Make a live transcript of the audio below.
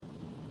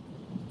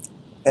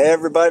Hey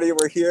everybody,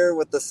 we're here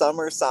with the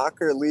Summer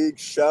Soccer League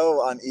show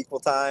on Equal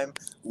Time.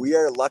 We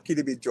are lucky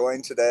to be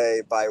joined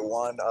today by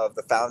one of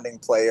the founding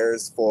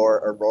players for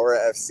Aurora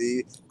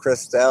FC,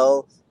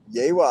 Christelle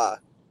Yewa.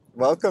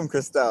 Welcome,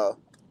 Christelle.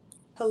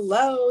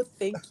 Hello,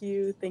 thank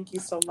you. Thank you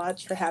so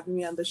much for having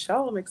me on the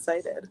show. I'm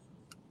excited.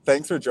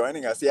 Thanks for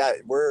joining us. Yeah,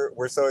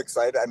 we're so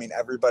excited. I mean,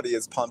 everybody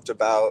is pumped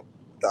about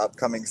the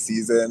upcoming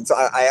season. So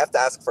I have to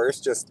ask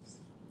first, just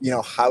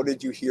how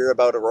did you hear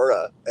about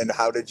Aurora, and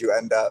how did you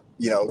end up,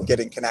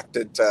 getting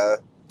connected to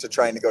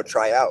trying to go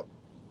try out?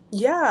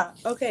 Yeah,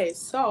 okay.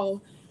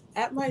 So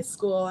at my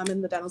school, I'm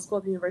in the dental school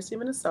at the University of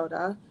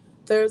Minnesota.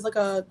 There's like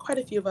a quite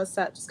a few of us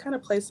that just kind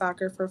of play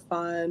soccer for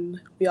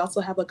fun. We also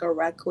have like a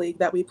rec league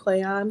that we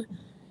play on.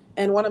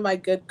 And one of my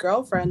good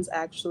girlfriends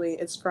actually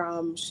is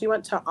from she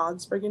went to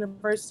Augsburg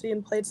University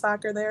and played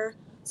soccer there.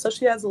 So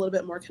she has a little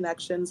bit more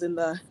connections in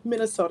the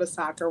Minnesota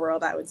soccer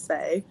world, I would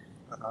say.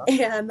 Uh-huh.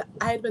 And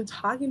I had been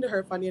talking to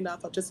her, funny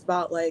enough, just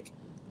about like,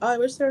 oh, I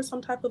wish there was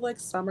some type of like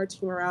summer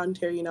team around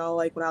here.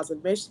 Like when I was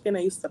in Michigan,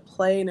 I used to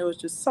play, and it was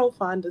just so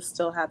fun to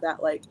still have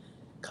that like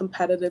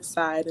competitive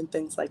side and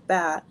things like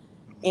that.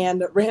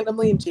 And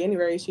randomly in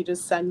January, she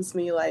just sends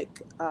me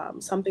like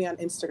something on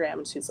Instagram,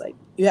 and she's like,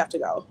 "You have to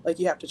go. Like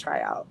you have to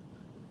try out."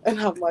 And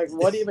I'm like,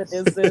 "What even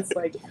is this?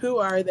 Like, who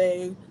are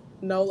they?"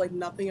 No, like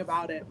nothing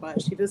about it.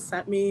 But she just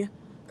sent me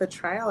the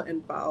tryout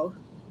info.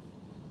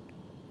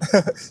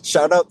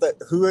 Shout out that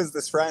who is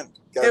this friend?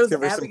 It Let's was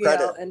give her some Abigail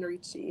credit. and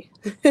Richie.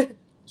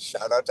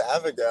 Shout out to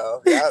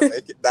Abigail. Yeah,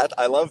 that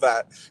I love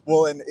that.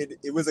 Well, and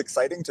it was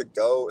exciting to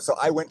go. So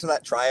I went to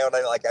that tryout.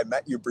 I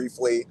met you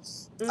briefly,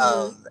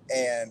 Hmm.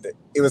 and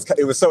it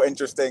was so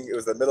interesting. It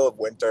was the middle of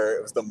winter.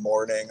 It was the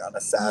morning on a Yeah.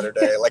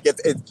 Saturday.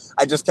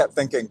 I just kept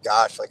thinking,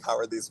 gosh, like how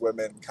are these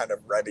women kind of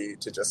ready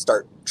to just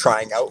start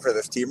trying out for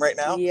this team right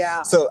now?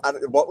 Yeah. So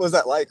what was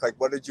that like? Like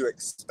what did you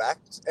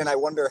expect? And I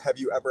wonder, have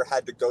you ever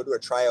had to go to a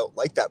tryout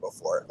like that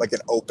before, like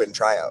an open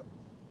tryout?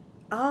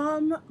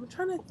 I'm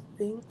trying to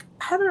think.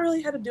 I haven't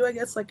really had to do, I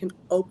guess, like an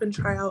open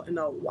tryout in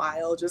a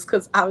while, just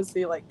because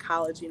obviously, like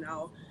college,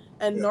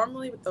 And Yeah.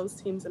 normally with those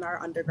teams in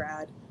our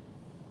undergrad,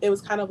 it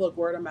was kind of like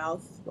word of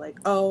mouth, like,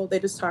 oh, they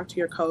just talk to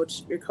your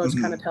coach. Your coach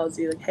kind of Mm-hmm. tells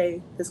you, like,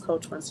 hey, this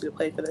coach wants you to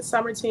play for this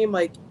summer team.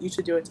 Like, you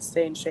should do it to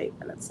stay in shape.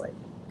 And it's like,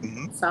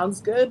 Mm-hmm.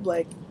 sounds good.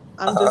 Like,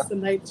 I'm Uh-huh. just a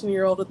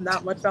 19-year-old with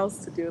not much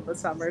else to do in the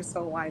summer,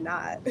 so why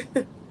not?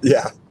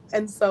 Yeah.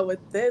 And so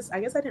with this,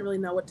 I guess I didn't really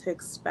know what to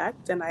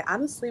expect. And I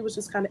honestly was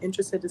just kind of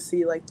interested to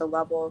see like the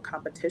level of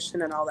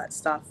competition and all that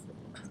stuff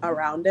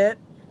around it.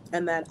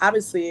 And then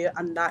obviously,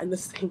 I'm not in the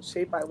same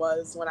shape I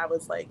was when I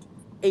was like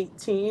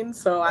 18.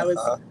 So I was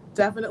Uh-huh.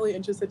 definitely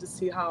interested to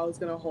see how I was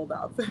going to hold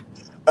up.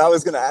 I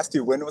was going to ask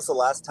you, when was the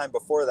last time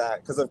before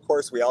that? Because, of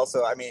course, we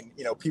also, I mean,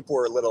 people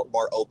were a little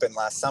more open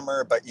last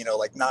summer, but,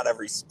 like not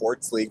every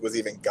sports league was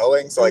even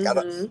going. So, like,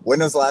 Hmm. when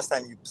was the last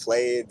time you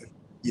played,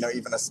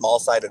 even a small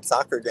sided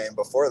soccer game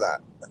before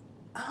that?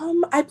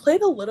 I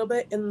played a little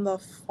bit in the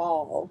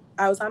fall.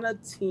 I was on a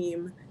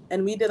team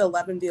and we did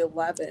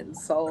 11v11.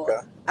 So Okay.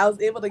 I was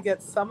able to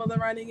get some of the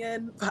running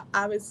in, but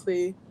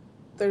obviously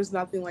there's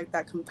nothing like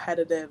that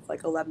competitive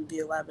like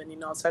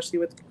 11v11, especially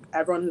with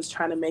everyone who's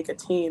trying to make a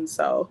team.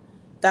 So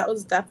that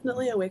was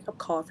definitely a wake up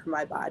call for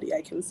my body,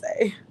 I can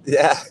say.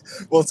 Yeah.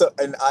 Well,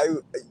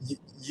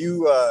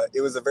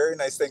 it was a very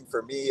nice thing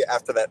for me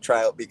after that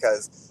tryout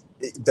because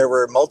there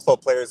were multiple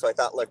players who I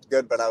thought looked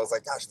good, but I was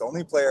like, gosh, the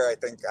only player I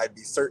think I'd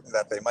be certain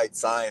that they might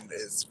sign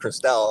is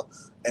Christelle.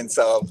 And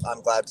so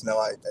I'm glad to know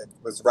I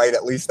was right,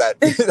 at least that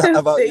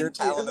about your Thank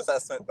talent you.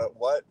 assessment.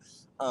 But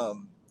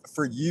um,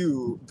 for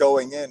you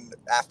going in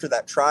after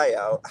that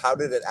tryout, how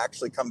did it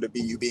actually come to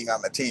be you being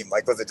on the team?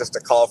 Like, was it just a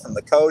call from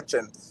the coach,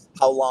 and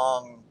how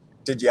long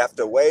did you have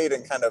to wait,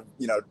 and kind of,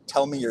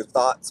 tell me your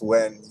thoughts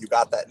when you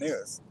got that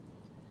news?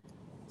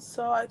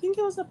 So I think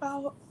it was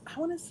about, I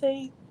want to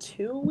say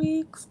 2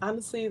 weeks.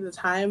 Honestly, the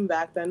time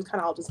back then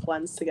kind of all just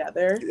blends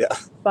together. Yeah.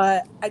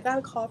 But I got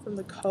a call from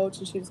the coach,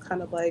 and she was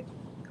kind of like,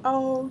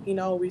 oh,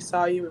 we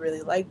saw you, we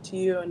really liked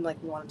you, and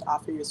like we wanted to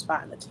offer you a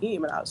spot in the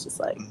team. And I was just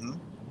like, Mm-hmm.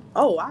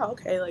 oh, wow,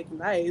 okay, like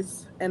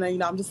nice. And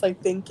then, I'm just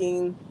like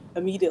thinking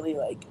immediately,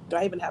 like, do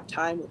I even have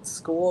time with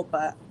school?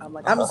 But I'm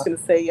like, I'm just Uh-huh. going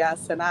to say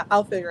yes, and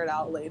I'll figure it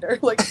out later,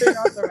 like figure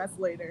out the rest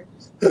later.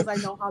 Because I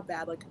know how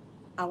bad, like,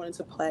 I wanted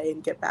to play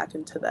and get back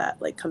into that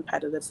like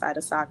competitive side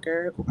of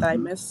soccer that I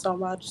Mm-hmm. missed so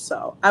much.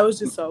 So I was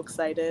just so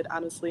excited,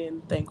 honestly,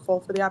 and thankful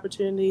for the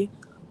opportunity.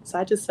 So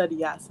I just said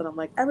yes, and I'm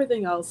like,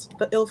 everything else,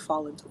 it'll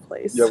fall into You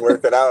place.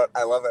 work it out.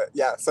 I love it.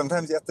 Yeah,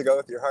 sometimes you have to go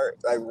with your heart.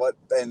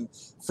 And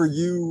for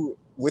you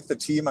with the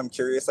team, I'm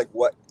curious, like,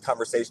 what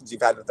conversations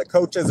you've had with the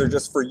coaches, or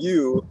just for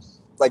you,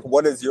 like,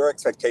 what is your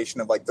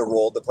expectation of like the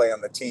role to play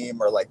on the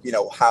team, or like,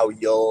 how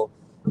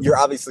you're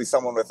obviously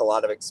someone with a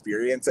lot of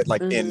experience, and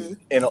like Hmm.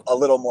 in a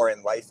little more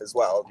in life as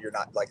well. You're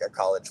not like a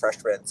college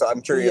freshman, so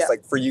I'm curious, Yeah.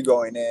 like, for you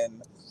going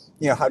in,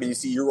 how do you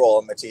see your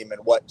role in the team,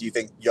 and what do you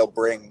think you'll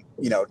bring,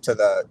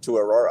 to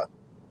Aurora?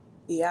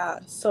 Yeah,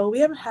 so we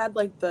haven't had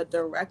like the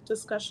direct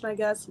discussion, I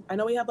guess. I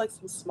know we have like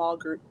some small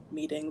group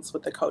meetings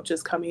with the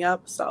coaches coming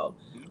up, so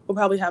we'll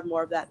probably have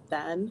more of that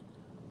then.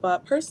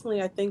 But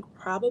personally, I think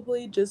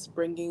probably just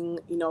bringing,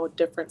 a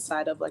different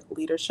side of like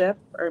leadership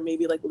or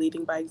maybe like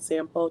leading by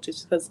example,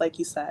 just because, like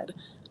you said,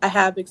 I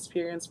have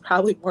experienced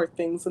probably more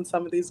things than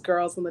some of these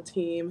girls on the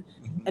team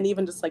Mhm. and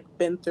even just like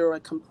been through a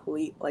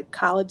complete like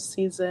college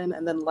season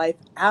and then life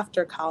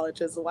after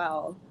college as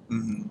well.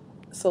 Mhm.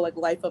 So like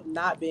life of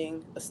not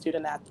being a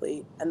student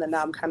athlete and then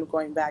now I'm kind of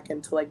going back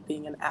into like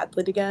being an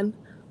athlete again.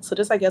 So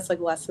just I guess like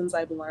lessons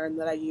I've learned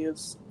that I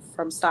use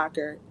from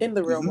soccer in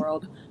the real Mhm.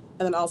 world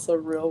and then also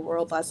real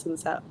world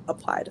lessons that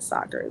apply to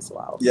soccer as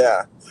well.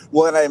 Yeah.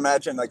 Well, and I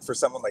imagine like for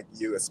someone like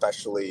you,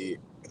 especially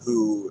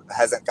who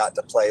hasn't got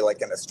to play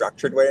like in a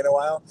structured way in a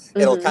while,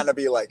 it'll Hmm. kind of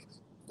be like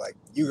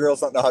you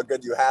girls don't know how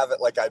good you have it.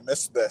 Like I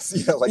missed this,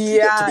 like to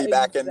get to Yeah, be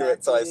back into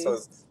it. So I exactly.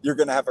 suppose you're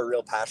going to have a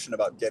real passion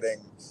about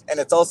getting, and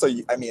it's also,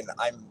 I mean,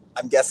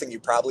 I'm guessing you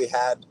probably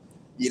had,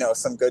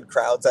 some good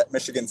crowds at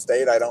Michigan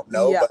State. I don't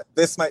know, Yep. but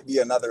this might be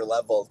another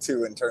level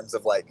too, in terms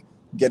of like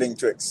getting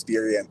to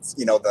experience,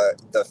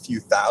 the few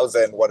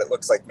thousand, what it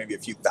looks like, maybe a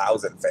few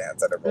thousand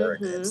fans at Aurora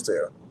games Hmm.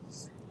 too.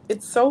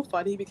 It's so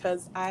funny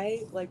because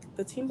I like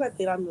the teams I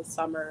played on in the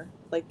summer,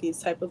 like these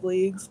type of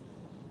leagues.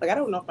 Like I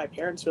don't know if my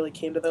parents really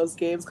came to those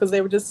games because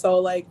they were just so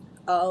like,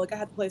 oh, like I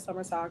had to play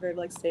summer soccer to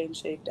like stay in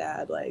shape,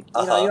 Dad. Like you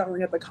Uh-huh. don't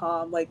really have to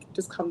come. Like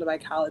just come to my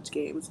college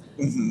games.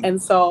 Mm-hmm.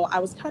 And so I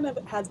was kind of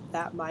had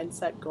that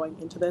mindset going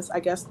into this. I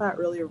guess not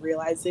really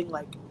realizing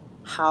like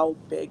how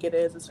big it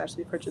is,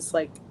 especially for just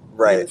like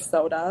Right.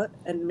 Minnesota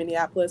and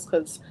Minneapolis,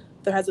 because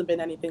there hasn't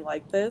been anything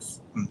like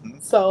this. Mm-hmm.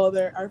 So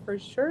there are for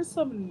sure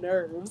some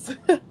nerves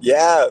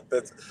Yeah,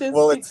 just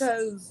it's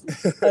because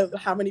of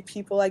how many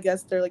people I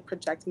guess they're like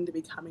projecting to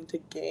be coming to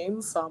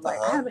games. So I'm like,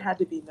 I uh-huh. haven't had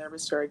to be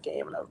nervous for a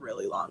game in a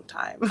really long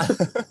time.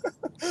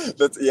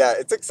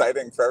 It's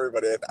exciting for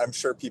everybody. I'm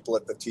sure people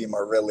at the team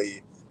are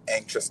really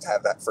anxious to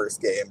have that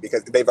first game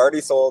because they've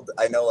already sold,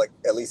 I know, like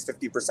at least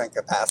 50%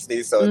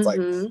 capacity. So it's like,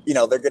 Hmm.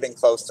 they're getting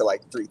close to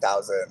like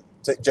 3,000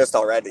 just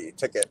already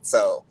tickets.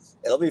 So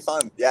it'll be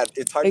fun. Yeah,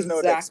 it's hard to know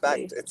what to expect.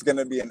 Exactly. It's going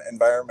to be an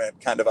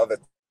environment kind of it.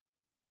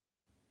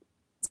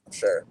 I'm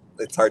sure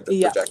it's hard to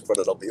Yeah. project what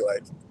it'll be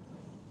like.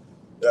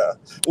 Yeah.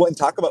 Well, and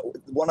talk about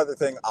one other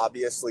thing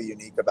obviously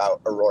unique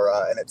about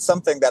Aurora, and it's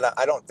something that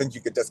I don't think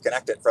you could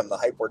disconnect it from the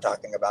hype we're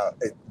talking about.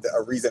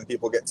 A reason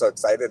people get so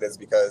excited is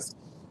because,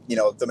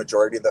 the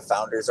majority of the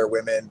founders are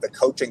women, the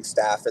coaching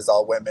staff is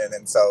all women.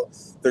 And so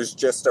there's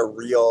just a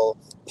real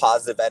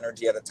positive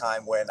energy at a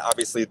time when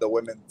obviously the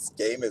women's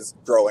game is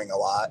growing a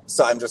lot.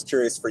 So I'm just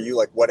curious for you,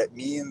 like what it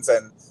means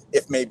and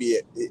if maybe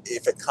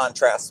if it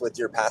contrasts with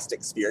your past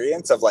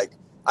experience of like,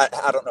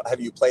 I don't know.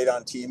 Have you played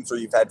on teams where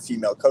you've had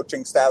female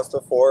coaching staffs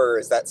before, or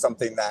is that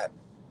something that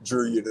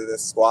drew you to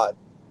this squad?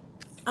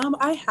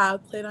 I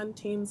have played on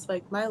teams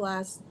like my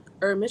last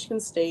or Michigan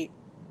State.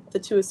 The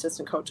two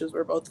assistant coaches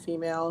were both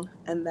female,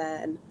 and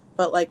then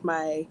but like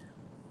my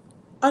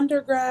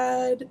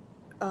undergrad,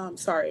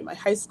 sorry, my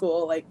high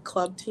school like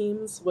club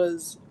teams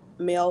was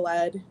male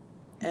led,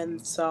 and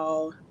Mm-hmm.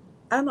 so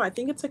I don't know. I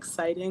think it's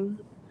exciting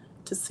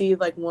to see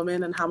like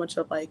women and how much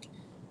of like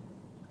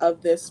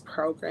of this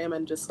program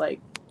and just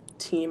like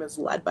team is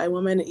led by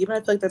women. Even I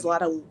feel like there's a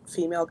lot of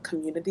female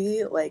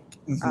community like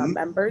Mm-hmm.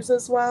 members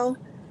as well.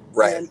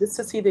 Right. And just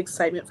to see the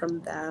excitement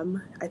from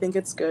them, I think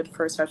it's good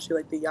for especially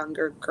like the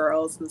younger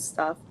girls and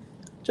stuff,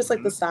 just like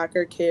Mm-hmm. the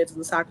soccer kids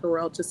and the soccer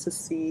world, just to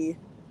see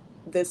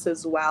this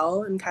as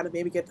well and kind of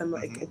maybe get them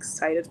like Mm-hmm.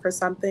 excited for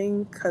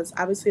something. Because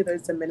obviously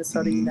there's the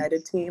Minnesota Mm-hmm.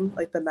 United team,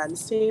 like the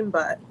men's team,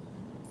 but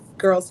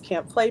girls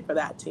can't play for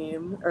that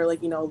team or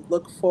like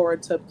look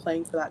forward to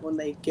playing for that when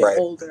they get Right.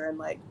 older and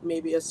like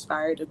maybe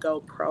aspire to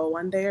go pro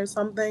one day or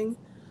something.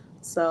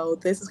 So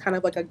this is kind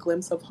of like a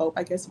glimpse of hope,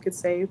 I guess you could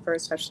say, for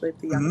especially the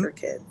Mm-hmm. younger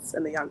kids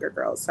and the younger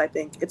girls. So I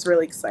think it's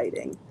really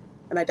exciting,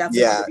 and I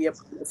definitely want Yeah. to be a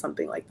part of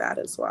something like that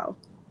as well.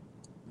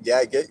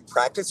 Yeah.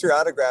 Practice your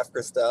autograph,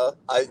 Christelle.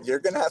 You're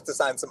gonna have to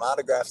sign some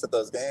autographs at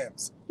those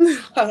games.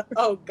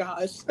 Oh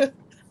gosh.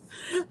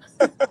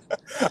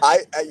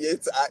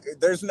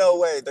 There's no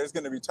way. There's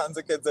gonna be tons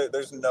of kids there.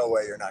 There's no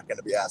way you're not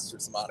gonna be asked for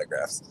some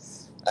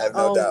autographs. I have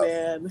no Oh doubt.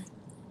 man.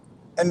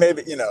 And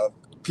maybe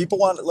people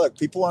want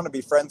to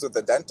be friends with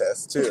a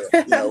dentist too,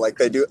 like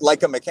they do,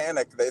 like a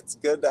mechanic. It's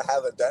good to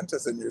have a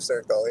dentist in your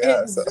circle.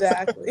 Yeah. So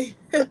Exactly.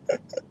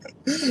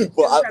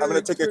 well, I'm I'm trying to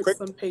going to take a recruit quick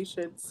some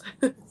patients.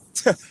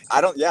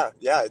 I don't yeah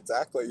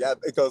exactly, yeah,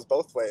 it goes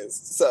both ways.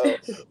 So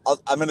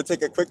I'm going to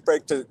take a quick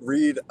break to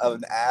read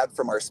an ad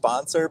from our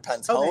sponsor,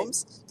 Pence Okay.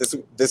 Homes.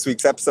 This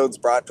week's episode is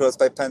brought to us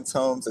by Pence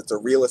Homes. It's a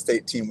real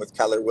estate team with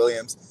Keller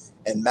Williams,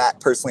 and Matt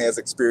personally has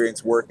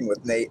experience working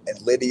with Nate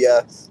and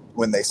Lydia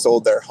when they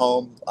sold their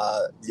home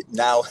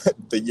now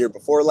the year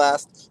before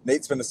last.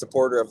 Nate's been a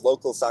supporter of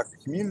local soccer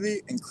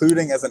community,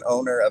 including as an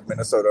owner of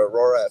Minnesota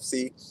Aurora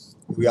FC.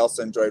 We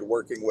also enjoyed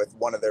working with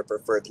one of their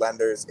preferred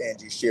lenders,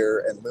 Angie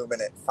Shearer and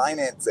Luminant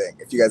Financing.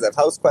 If you guys have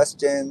house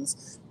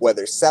questions,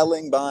 whether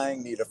selling,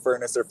 buying, need a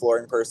furnace or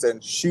flooring person,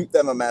 shoot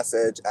them a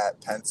message at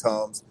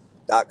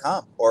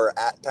pencehomes.com or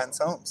at Pence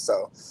Homes.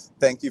 So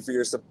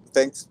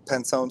thanks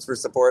Pence Homes for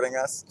supporting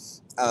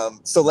us.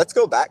 So let's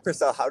go back,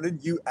 Chriselle. How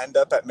did you end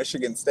up at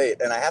Michigan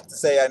State? And I have to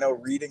say, I know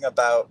reading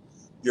about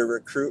your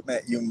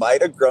recruitment, you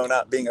might have grown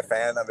up being a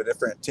fan of a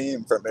different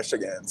team from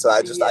Michigan. So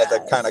I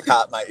that kind Yes. of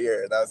caught my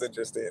ear. That was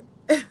interesting.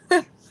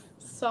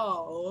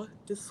 So,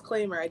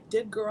 disclaimer, I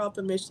did grow up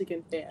a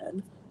Michigan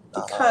fan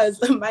Uh-huh.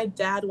 because my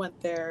dad went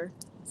there.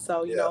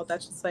 So, Yeah.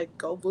 that's just like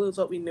go blue is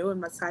what we knew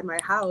inside my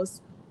house.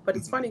 But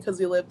it's funny because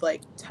we lived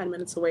like 10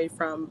 minutes away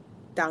from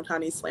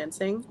downtown East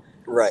Lansing.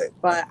 Right.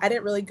 But I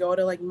didn't really go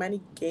to like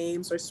many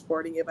games or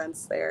sporting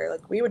events there.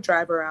 Like we would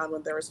drive around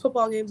when there was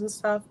football games and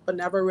stuff, but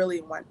never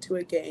really went to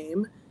a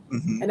game.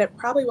 Mm-hmm. And it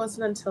probably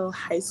wasn't until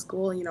high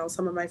school,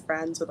 some of my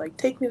friends would like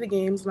take me to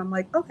games and I'm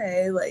like,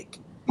 okay, like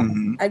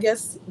Mm-hmm. I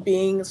guess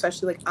being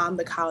especially like on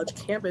the college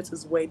campus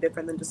is way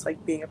different than just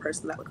like being a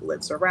person that like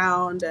lives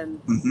around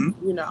and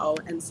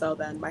Mm-hmm. and so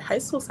then my high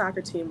school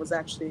soccer team was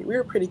actually we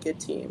were a pretty good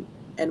team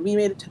and we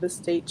made it to the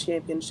state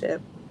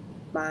championship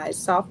my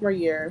sophomore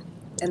year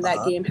and that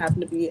Uh-huh. game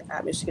happened to be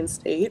at Michigan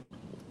State.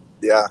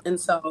 Yeah. And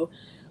so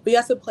we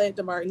got to play at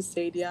DeMartin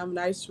Stadium. And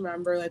I just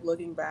remember like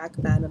looking back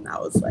then and I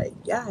was like,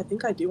 yeah, I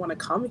think I do want to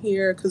come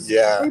here because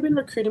they've been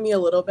recruiting me a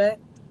little bit.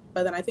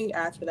 But then I think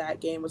after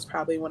that game was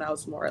probably when I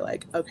was more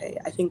like, okay,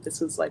 I think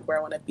this is like where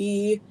I want to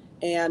be.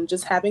 And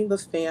just having the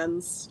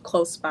fans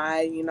close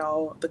by,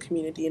 the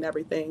community and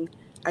everything,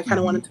 I kind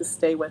of wanted to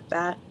stay with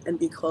that and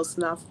be close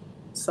enough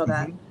so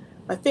that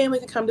my family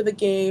could come to the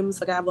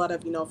games. Like I have a lot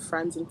of,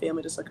 friends and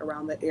family just like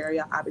around the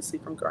area, obviously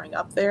from growing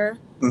up there.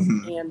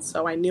 Mm-hmm. And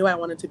so I knew I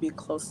wanted to be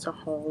close to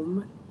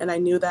home. And I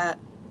knew that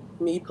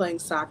me playing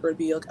soccer would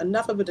be like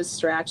enough of a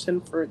distraction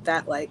for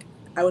that, like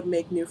I would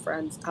make new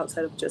friends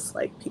outside of just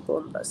like people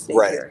in the same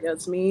area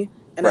as me.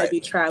 And I'd be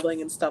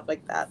traveling and stuff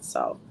like that.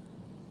 So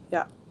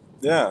yeah.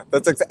 Yeah,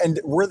 and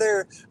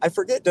I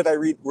forget, did I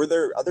read, were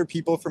there other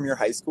people from your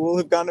high school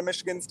who've gone to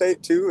Michigan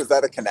State too? Is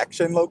that a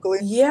connection locally?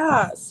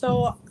 Yeah,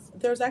 so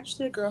there's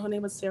actually a girl, her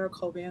name was Sarah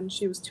Coban.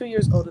 She was 2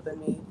 years older than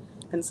me.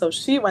 And so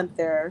she went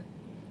there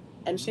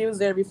and she was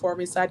there before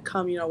me. So I'd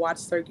come,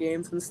 watch their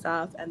games and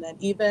stuff. And then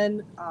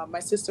even my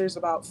sister's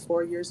about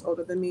 4 years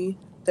older than me.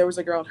 There was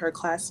a girl in her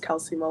class,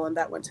 Kelsey Mullen,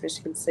 that went to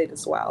Michigan State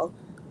as well.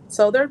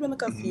 So there had been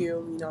like a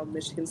few,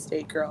 Michigan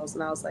State girls.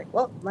 And I was like,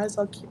 well, might as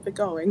well keep it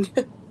going.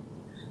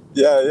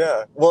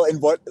 Yeah. Well,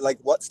 and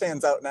what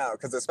stands out now?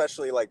 Because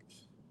especially like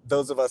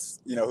those of us,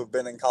 who've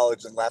been in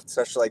college and left,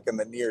 especially like in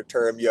the near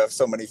term, you have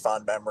so many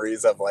fond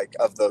memories of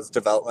those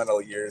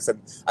developmental years. And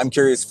I'm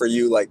curious for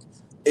you, like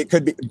it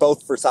could be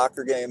both for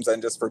soccer games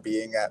and just for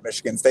being at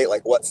Michigan State.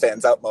 Like what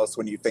stands out most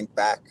when you think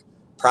back?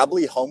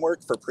 Probably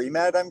homework for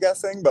pre-med, I'm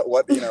guessing. But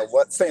what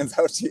stands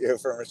out to you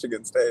for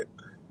Michigan State?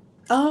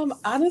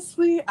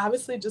 Honestly,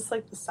 obviously just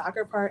like the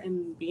soccer part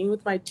and being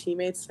with my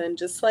teammates and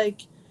just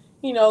like,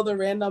 the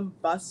random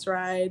bus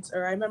rides.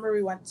 Or I remember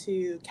we went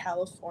to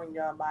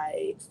California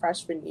my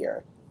freshman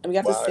year and we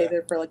got to stay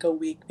there for like a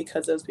week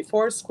because it was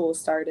before school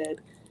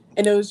started.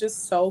 And it was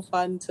just so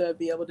fun to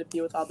be able to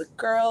be with all the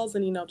girls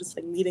and, just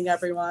like meeting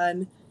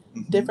everyone,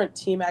 different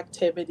team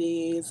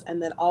activities.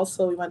 And then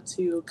also we went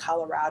to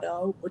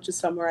Colorado, which is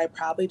somewhere I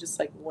probably just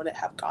like wouldn't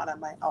have gone on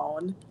my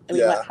own. And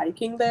we went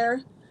hiking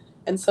there.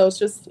 And so it's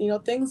just,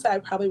 things that I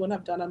probably wouldn't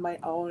have done on my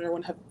own or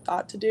wouldn't have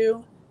thought to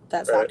do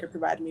that soccer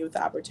provided me with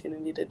the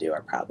opportunity to do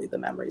are probably the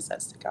memories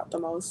that stick out the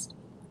most.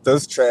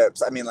 Those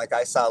trips, I mean, like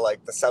I saw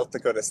like the South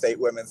Dakota State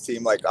women's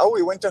team, like, oh,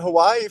 we went to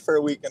Hawaii for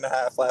a week and a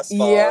half last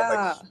fall.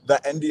 Yeah. And,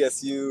 like the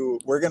NDSU,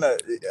 we're going to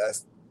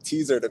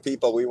teaser to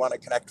people. We want to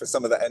connect with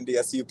some of the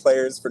NDSU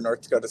players for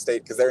North Dakota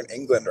State because they're in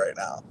England right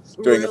now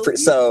doing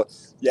so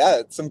yeah,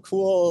 it's some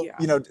cool,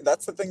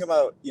 that's the thing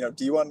about,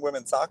 D1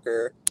 women's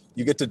soccer.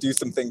 You get to do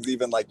some things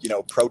even like,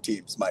 pro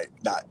teams might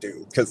not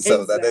do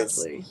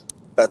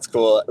that's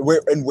cool.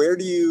 Where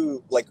did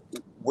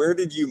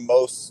you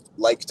most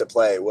like to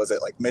play? Was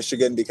it like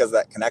Michigan because of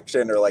that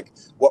connection, or like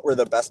what were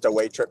the best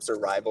away trips or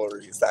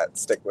rivalries that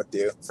stick with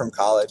you from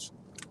college?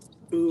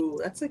 Ooh,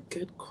 that's a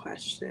good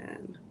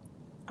question.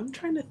 I'm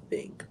trying to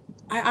think.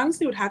 I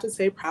honestly would have to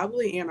say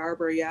probably Ann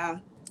Arbor, yeah.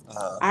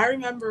 I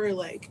remember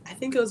like, I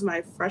think it was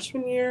my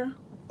freshman year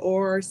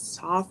or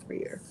sophomore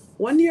year.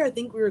 One year, I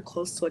think we were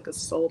close to like a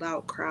sold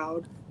out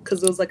crowd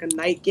because it was like a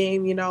night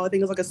game, I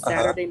think it was like a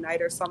Saturday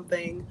night or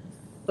something,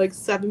 like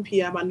 7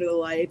 p.m. under the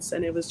lights.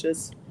 And it was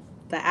just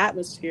the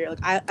atmosphere.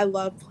 Like I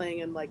love playing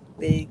in like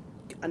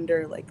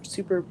like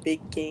super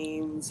big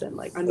games and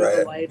like under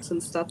the lights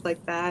and stuff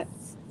like that.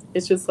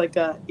 It's just like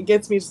it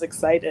gets me just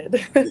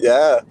excited.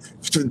 Yeah.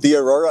 The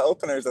Aurora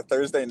opener is a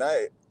Thursday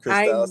night,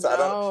 Chriselle. I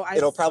know.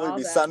 It'll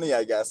probably be sunny,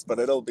 I guess, but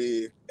it'll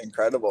be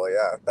incredible.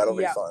 Yeah, that'll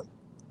be fun.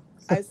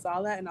 I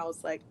saw that and I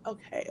was like,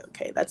 okay,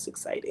 that's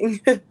exciting.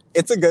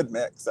 It's a good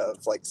mix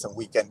of like some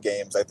weekend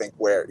games, I think,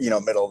 where,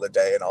 middle of the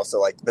day, and also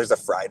like there's a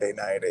Friday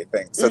night, I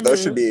think. So it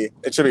should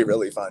be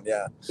really fun.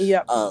 Yeah.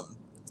 Yeah.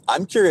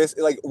 I'm curious,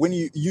 like when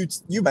you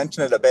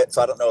mentioned it a bit,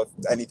 so I don't know if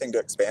anything to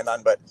expand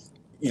on, but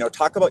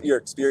talk about your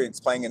experience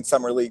playing in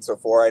summer leagues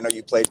before. I know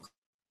you played,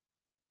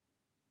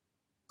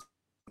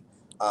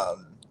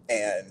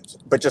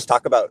 but just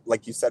talk about,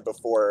 like you said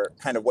before,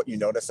 kind of what you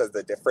notice as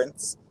the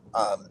difference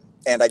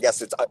And I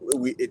guess it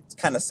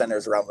kind of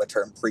centers around the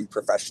term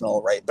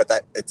pre-professional, right? But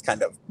that it's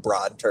kind of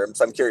broad term.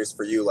 So I'm curious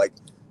for you, like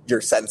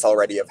your sense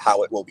already of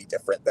how it will be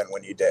different than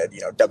when you did,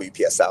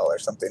 WPSL or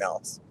something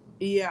else.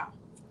 Yeah.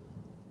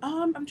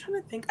 I'm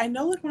trying to think. I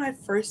know like when I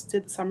first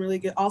did the summer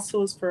league, it also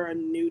was for a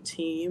new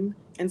team,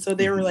 and so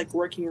they were like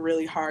working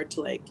really hard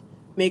to like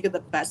make it the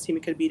best team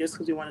it could be, just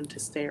because we wanted to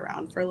stay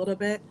around for a little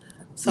bit.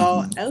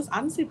 So it was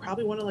honestly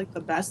probably one of like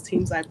the best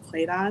teams I've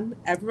played on.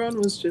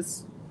 Everyone was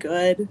just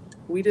good.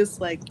 We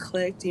just like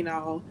clicked,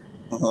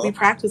 We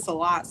practiced a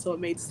lot, so it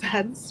made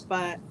sense,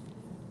 but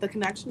the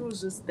connection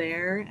was just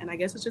there, and I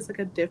guess it's just like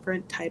a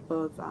different type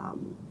of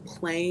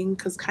playing,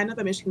 because kind of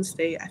at Michigan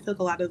State, I feel like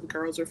a lot of the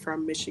girls are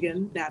from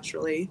Michigan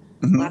naturally.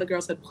 A lot of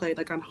girls had played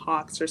like on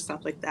Hawks or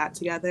stuff like that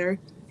together,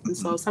 and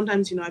so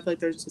sometimes I feel like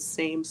there's the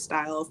same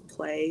style of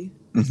play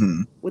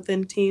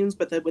within teams,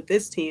 but then with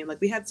this team, like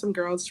we had some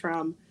girls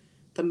from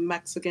the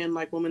Mexican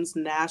like women's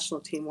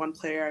national team. One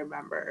player I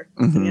remember,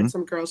 we had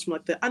some girls from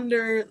like the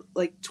under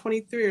like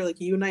 23 or like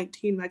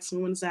U19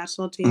 Mexican women's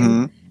national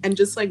team, and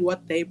just like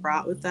what they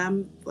brought with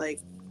them, like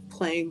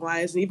playing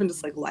wise and even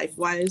just like life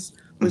wise,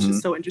 was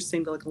just so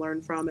interesting to like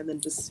learn from, and then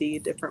just see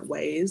different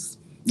ways.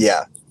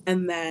 Yeah.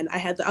 And then I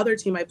had the other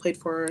team I played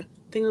for, I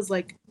think it was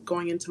like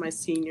going into my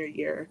senior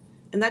year,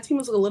 and that team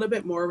was a little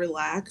bit more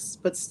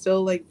relaxed but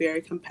still like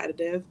very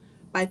competitive.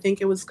 But I think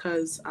it was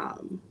because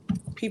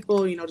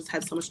people, just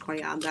had so much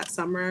going on that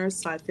summer.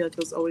 So I feel like it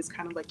was always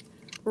kind of like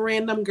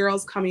random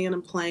girls coming in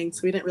and playing.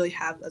 So we didn't really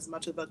have as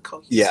much of a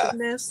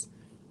cohesiveness. Yeah.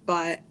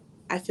 But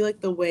I feel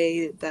like the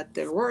way that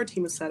the Aurora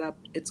team is set up,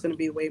 it's going to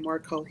be way more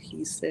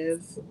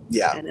cohesive.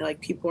 Yeah. And like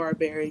people are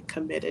very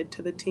committed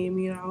to the team,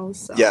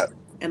 So yeah.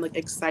 And like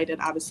excited,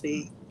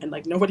 obviously, and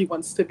like nobody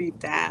wants to be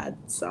bad.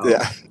 So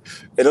yeah,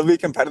 it'll be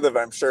competitive,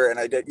 I'm sure. And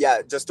I did,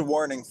 just a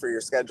warning for your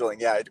scheduling.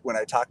 Yeah, when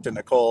I talked to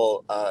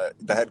Nicole,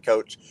 the head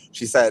coach,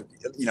 she said,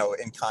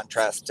 in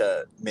contrast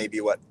to maybe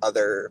what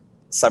other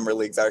summer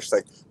leagues are, she's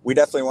like, we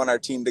definitely want our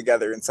team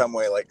together in some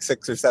way, like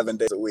 6 or 7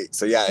 days a week.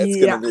 So yeah,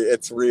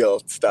 it's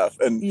real stuff.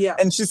 And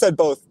and she said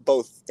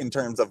both in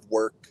terms of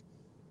work,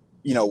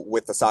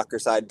 with the soccer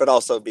side, but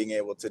also being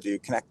able to do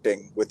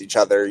connecting with each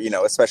other,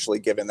 especially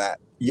given that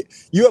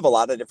you have a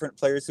lot of different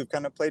players who've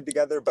kind of played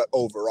together, but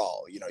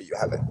overall, you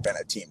haven't been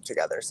a team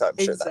together. So I'm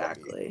sure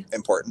that'll be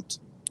important.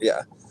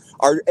 Yeah.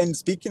 And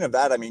speaking of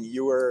that, I mean,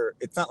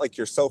 it's not like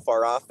you're so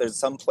far off. There's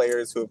some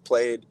players who have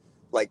played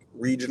like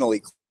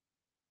regionally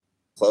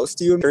close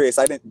to you. I'm curious,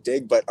 I didn't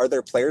dig, but are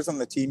there players on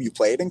the team you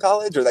played in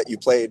college or that you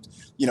played,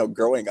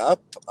 growing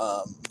up?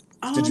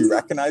 Did you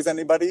recognize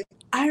anybody?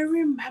 I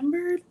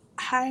remembered,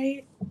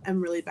 I am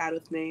really bad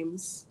with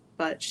names,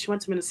 but she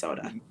went to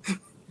Minnesota.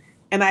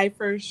 And I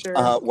for sure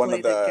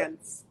played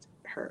against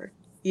her.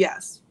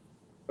 Yes.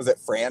 Was it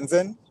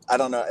Franzen? I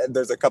don't know.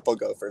 There's a couple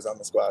Gophers on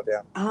the squad,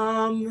 yeah.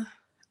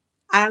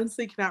 I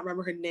honestly cannot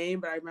remember her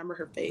name, but I remember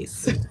her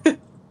face.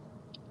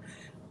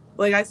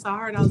 Like I saw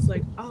her and I was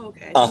like, oh,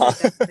 okay. I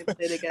definitely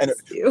played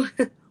against you.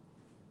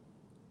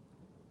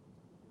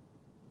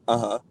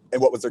 And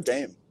what was her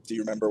game? Do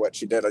you remember what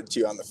she did to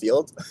you on the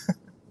field?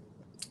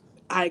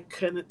 I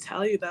couldn't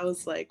tell you. That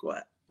was like,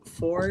 what,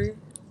 3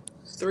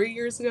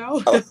 years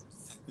ago? Oh,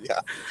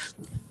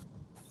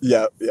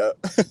 yeah.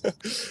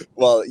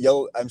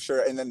 Well, I'm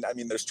sure. And then, I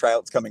mean, there's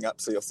tryouts coming up,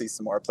 so you'll see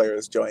some more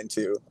players join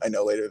too, I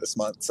know, later this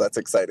month. So that's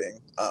exciting.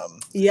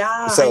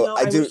 Yeah. So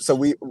I do. So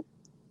we.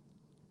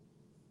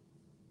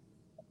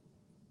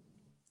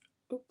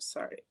 Oops,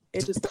 sorry.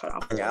 It just cut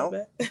off a little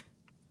bit.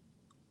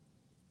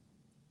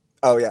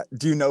 Oh, yeah.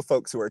 Do you know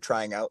folks who are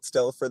trying out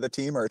still for the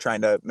team or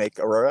trying to make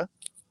Aurora?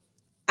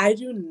 I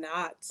do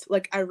not.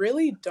 Like, I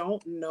really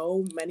don't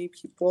know many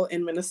people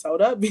in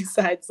Minnesota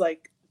besides,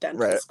 like,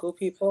 dental school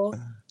people.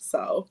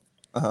 So,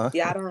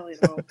 yeah, I don't really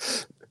know.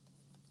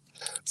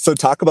 So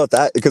talk about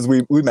that, because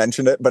we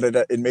mentioned it, but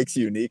it makes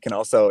you unique. And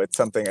also it's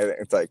something,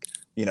 it's like,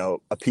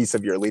 a piece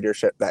of your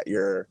leadership that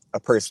you're a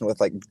person with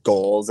like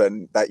goals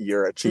and that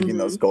you're achieving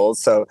those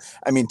goals. So,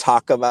 I mean,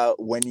 talk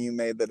about when you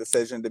made the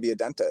decision to be a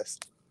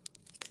dentist.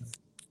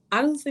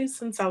 Honestly,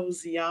 since I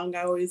was young,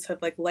 I always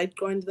had like liked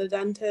going to the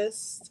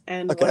dentist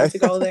and wanted to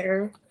go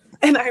there.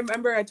 And I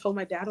remember I told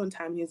my dad one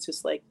time, he was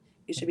just like,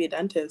 you should be a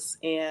dentist.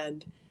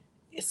 And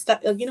it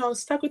stuck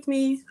with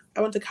me.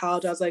 I went to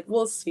college. I was like,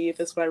 we'll see if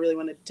this is what I really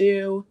want to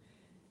do.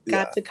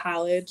 Got to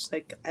college.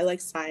 Like, I like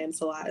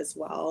science a lot as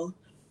well.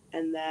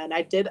 And then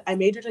I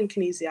majored in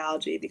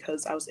kinesiology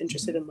because I was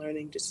interested in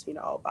learning just,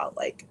 about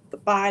like the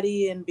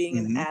body and being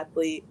an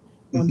athlete.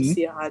 I wanted to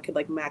see how I could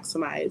like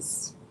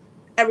maximize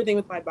everything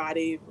with my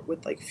body,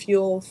 with like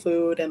fuel,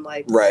 food, and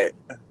like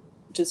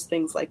just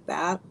things like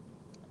that.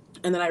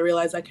 And then I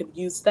realized I could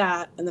use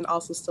that and then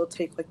also still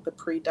take like the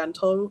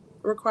pre-dental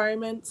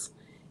requirements.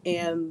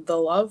 And the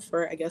love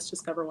for it, I guess,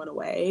 just never went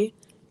away.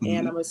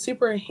 And I'm a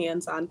super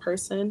hands-on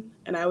person,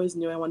 and I always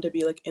knew I wanted to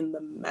be like in the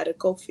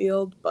medical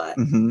field, but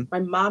my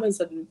mom is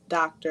a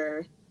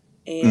doctor,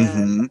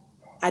 and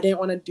I didn't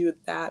want to do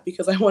that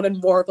because I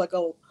wanted more of like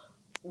a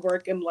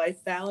work and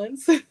life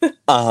balance.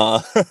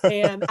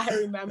 And I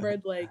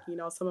remembered like,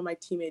 some of my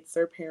teammates,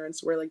 their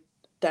parents were like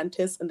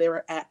dentists and they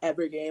were at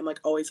every game, like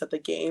always at the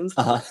games.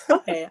 I'm Uh-huh.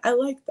 like, okay, I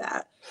like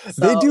that.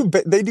 They So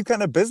do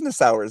kind of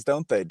business hours,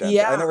 don't they, dent? I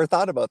yeah, never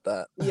thought about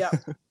that. yep,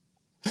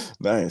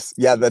 Nice.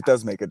 Yeah, that yeah,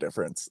 does make a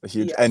difference. A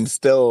huge, and yes,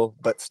 still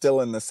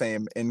in the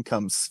same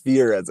income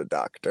sphere as a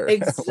doctor.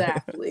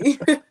 exactly.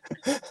 I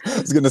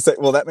was gonna say,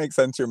 well, that makes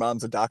sense. Your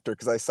mom's a doctor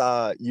because I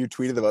saw you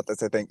tweeted about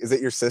this. I think is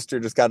it your sister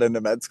just got into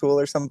med school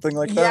or something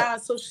like that? Yeah,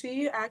 so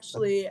she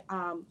actually,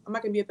 I'm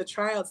not gonna be at the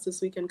tryouts this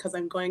weekend because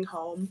I'm going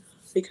home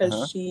because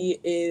Uh-huh. she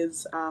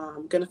is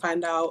gonna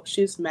find out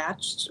she's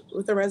matched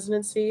with the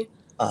residency,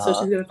 so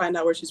Uh-huh. she's gonna find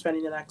out where she's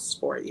spending the next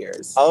 4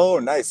 years. Oh,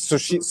 nice. So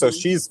Hmm.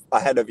 she's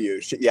ahead of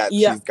you. Yeah,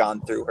 She's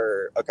gone through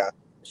her. Okay, right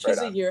she's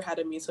a on. year ahead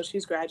of me, so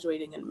she's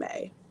graduating in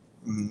May.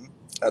 Hmm.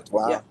 That's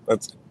wow.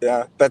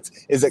 Yep.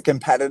 That's is it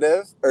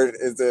competitive or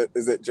is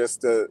it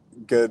just a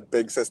good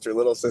big sister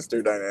little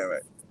sister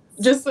dynamic?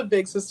 Just a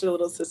big sister,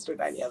 little sister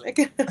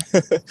dynamic.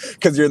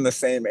 Because you're in the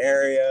same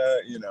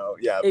area,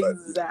 yeah. But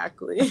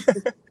Exactly.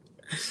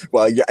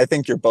 well, yeah, I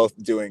think you're both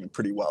doing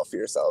pretty well for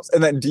yourselves.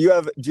 And then, do you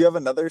have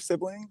another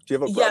sibling? Do you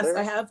have a Yes, I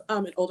brother? have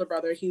an older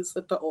brother. He's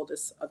like the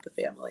oldest of the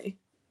family,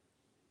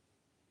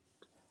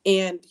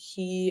 and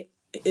he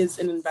is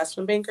an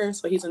investment banker,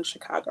 so he's in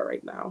Chicago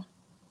right now.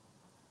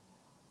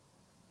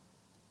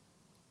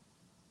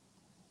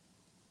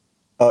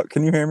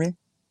 Can you hear me?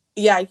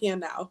 Yeah, I can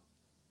now.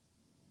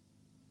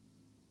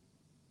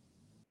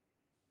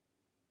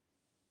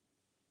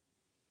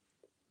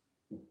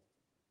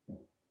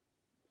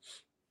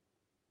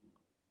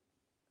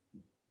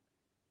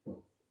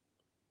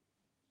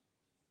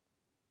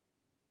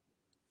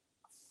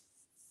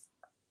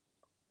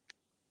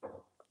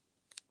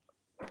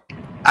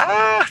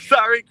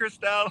 Sorry,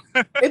 Christelle.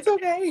 It's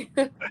okay.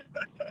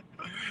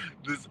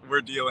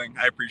 We're dealing.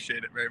 I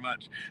appreciate it very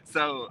much.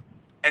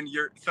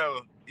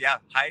 Yeah,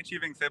 high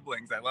achieving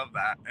siblings. I love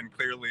that. And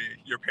clearly,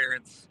 your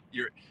parents.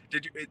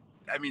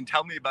 I mean,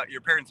 tell me about your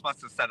parents.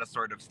 Must have set a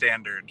sort of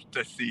standard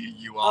to see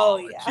you Oh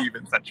all yeah, achieve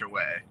in such a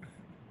way.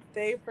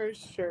 they for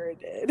sure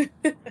did.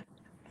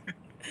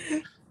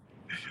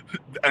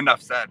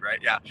 Enough said, right?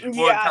 Yeah.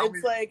 Well, Yeah, tell me.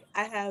 it's like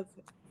I have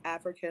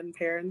African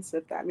parents,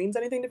 if that means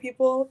anything to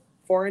people.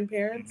 Foreign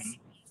parents.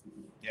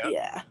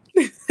 Yeah.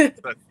 Yeah.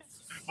 But,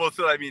 well,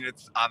 so I mean,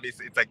 it's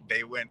obviously it's like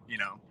they went.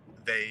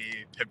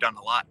 They have done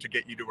a lot to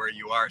get you to where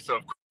you are. So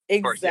of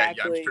course, yeah, I'm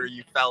sure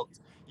Exactly.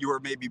 you were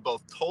maybe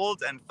both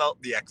told and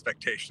felt the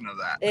expectation of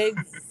that.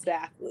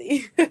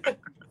 Exactly.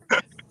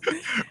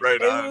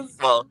 Right It on. was,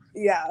 Well,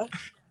 yeah.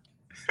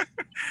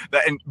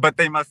 but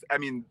they must. I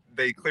mean,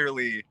 they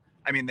clearly.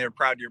 I mean, they're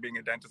proud you're being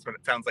a dentist, but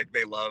it sounds like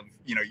they love,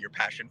 your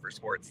passion for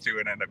sports too,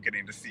 and end up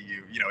getting to see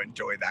you,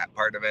 enjoy that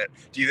part of it.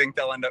 Do you think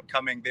they'll end up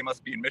coming? They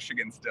must be in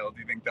Michigan still. Do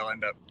you think they'll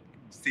end up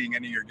seeing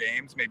any of your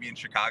games, maybe in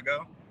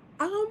Chicago?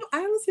 I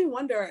honestly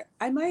wonder.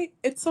 I might.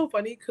 It's so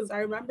funny because I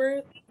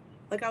remember,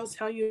 like I was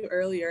telling you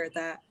earlier,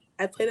 that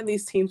I played in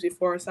these teams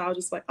before, so I was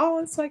just like, oh,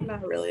 it's like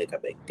not really like a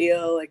big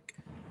deal, like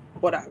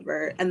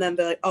whatever. And then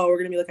they're like, oh, we're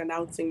gonna be like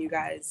announcing you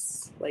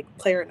guys like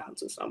player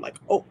announcements. So I'm like,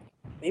 oh,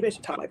 maybe I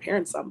should tell my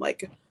parents I'm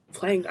like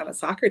playing on a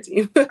soccer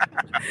team.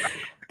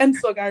 And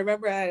so like, I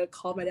remember I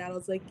called my dad. I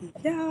was like,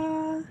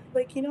 yeah,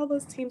 like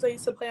those teams I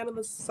used to play on in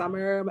the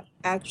summer. I'm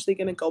actually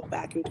gonna go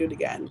back and do it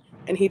again.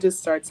 And he just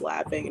starts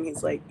laughing and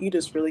he's like, you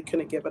just really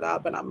couldn't give it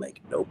up. And I'm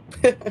like, nope.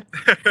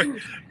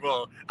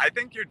 Well, I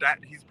think your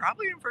dad, he's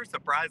probably in for a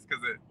surprise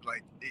because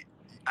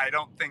I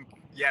don't think,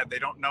 yeah, they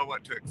don't know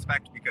what to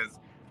expect because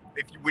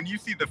when you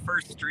see the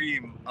first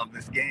stream of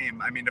this game,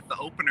 I mean, if the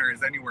opener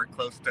is anywhere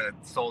close to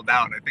sold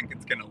out, I think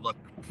it's going to look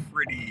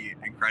pretty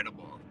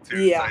incredible too.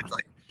 Yeah. So it's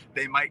like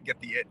they might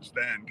get the itch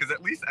then because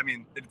at least, I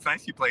mean, it's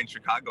nice you play in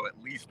Chicago at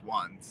least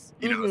once,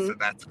 so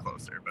that's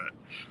closer. But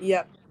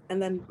yep.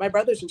 And then my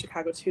brother's in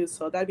Chicago too,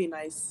 so that'd be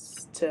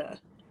nice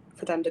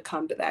for them to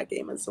come to that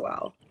game as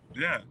well.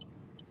 Yeah,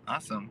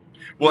 awesome.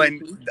 Well,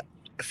 and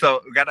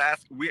so I got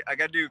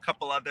to do a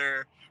couple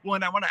other. Well,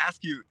 and I want to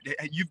ask you,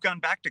 you've gone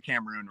back to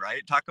Cameroon,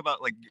 right? Talk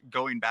about like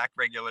going back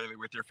regularly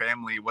with your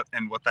family, what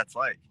that's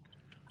like.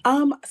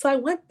 So I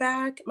went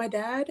back. My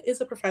dad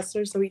is a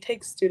professor, so he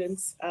takes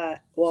students.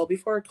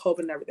 Before COVID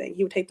and everything,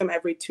 he would take them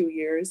every 2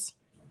 years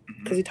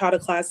because he taught a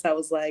class that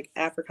was like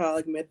Africa,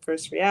 like myth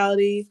versus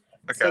reality.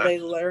 Okay. So they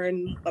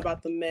learn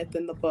about the myth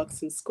in the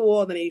books in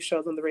school, and then he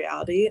shows them the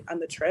reality on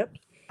the trip.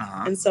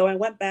 Uh-huh. And so I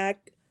went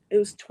back. It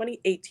was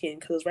 2018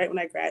 because it was right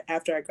when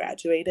after I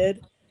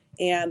graduated.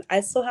 And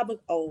I still have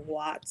like a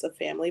lot of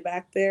family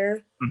back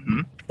there.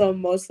 Mm-hmm. So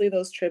mostly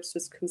those trips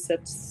just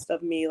consist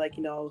of me like,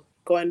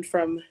 going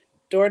from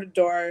door to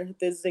door,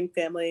 visiting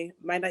family.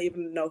 Might not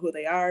even know who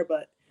they are,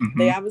 but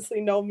they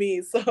obviously know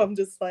me. So I'm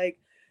just like,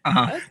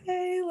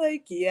 okay,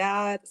 like,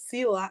 yeah,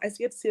 see a lot. I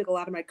get to see like a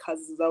lot of my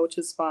cousins though, which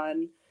is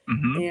fun.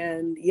 Mm-hmm.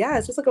 And yeah,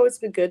 it's just like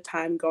always a good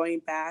time going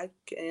back.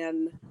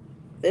 And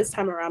this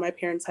time around, my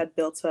parents had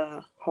built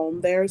a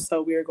home there,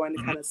 so we were going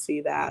to kind of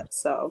see that.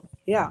 So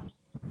yeah.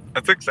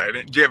 That's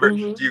exciting. Do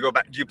you go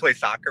back? Do you play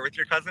soccer with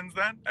your cousins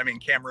then? I mean,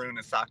 Cameroon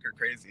is soccer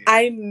crazy.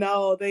 I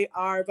know they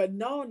are, but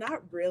no,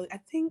 not really. I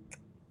think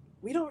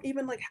we don't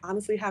even like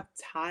honestly have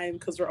time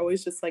because we're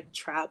always just like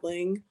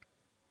traveling,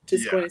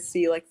 just Yeah. going to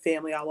see like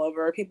family all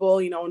over. People,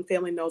 when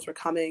family knows we're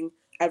coming,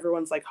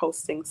 everyone's like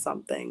hosting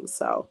something.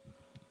 So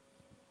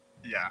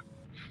Yeah.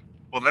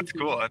 Well, that's mhm.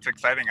 cool. That's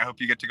exciting. I hope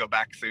you get to go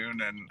back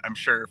soon. And I'm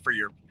sure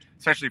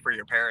especially for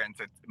your parents,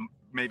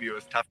 maybe it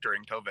was tough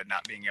during COVID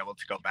not being able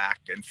to go back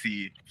and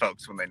see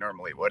folks when they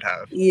normally would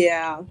have.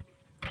 Yeah,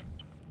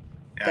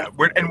 Yeah.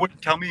 definitely.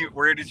 Tell me,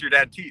 where does your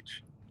dad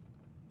teach?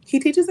 He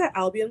teaches at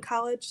Albion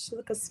College,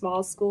 like a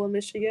small school in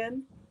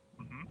Michigan.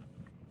 Mm-hmm.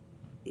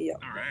 Yep.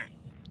 All right.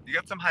 You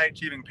got some high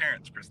achieving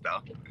parents,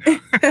 Christelle.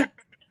 Yeah.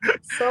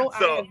 So I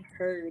so have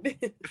heard.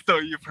 so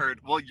you've heard.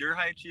 Well, you're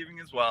high achieving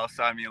as well.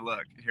 So I mean,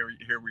 look,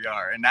 here we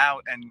are. And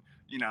now,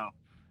 you know,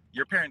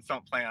 your parents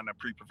don't play on a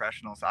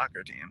pre-professional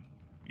soccer team.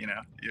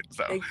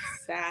 So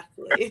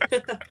Exactly.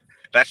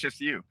 that's just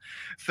you.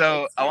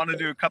 So I want to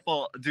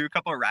Exactly. do a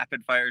couple of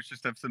rapid fires,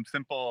 just of some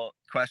simple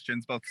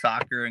questions, both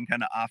soccer and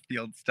kind of off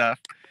field stuff.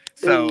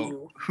 So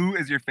Ooh. who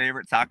is your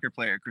favorite soccer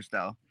player,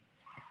 Christelle?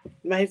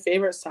 My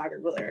favorite soccer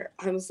player.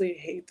 I honestly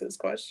hate this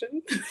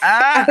question.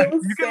 I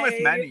would You can list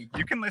say, many.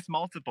 You can list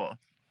multiple.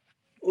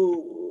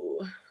 ooh,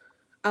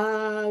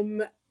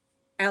 um,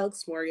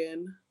 Alex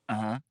Morgan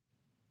Uh-huh.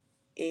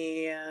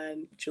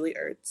 and Julie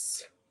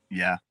Ertz.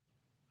 Yeah.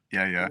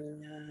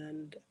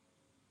 And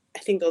I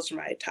think those are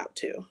my top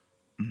two.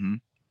 Mm-hmm.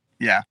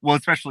 Yeah. Well,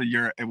 especially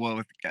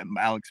with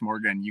Alex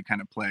Morgan, you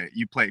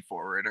play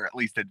forward or at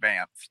least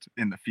advanced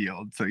in the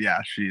field. So yeah,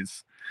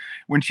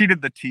 when she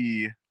did the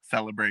T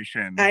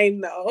celebration, I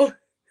know.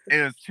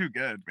 it was too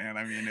good, man.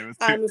 I mean, it was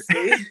too.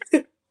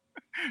 Honestly.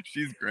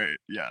 She's great.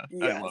 Yeah,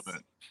 I love Yes.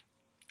 it.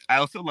 I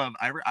also love.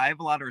 I have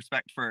a lot of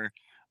respect for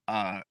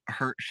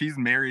her. She's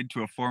married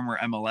to a former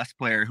MLS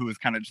player who was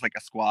kind of just like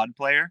a squad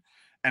player,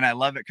 and I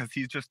love it because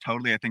he's just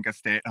totally, I think, a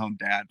stay-at-home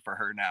dad for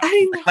her now. I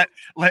She's know.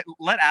 like,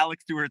 let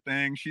Alex do her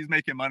thing. She's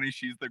making money.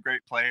 She's the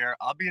great player.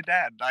 I'll be a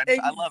dad.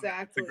 I love it.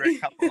 It's a great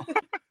Exactly. couple.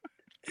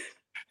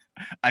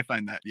 I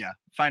find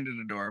it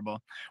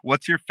adorable.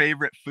 What's your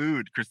favorite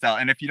food,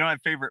 Christelle? And if you don't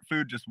have favorite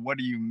food, just what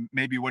do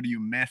you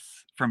miss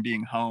from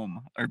being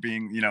home or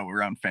being,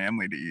 around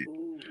family to eat?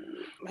 Ooh,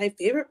 my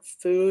favorite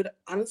food,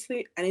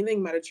 honestly,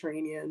 anything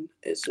Mediterranean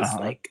is just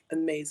Uh-huh. like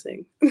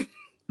amazing.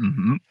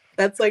 Mm-hmm.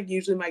 That's like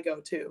usually my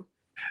go-to.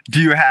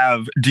 Do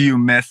you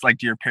miss, like,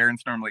 do your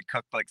parents normally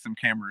cook like some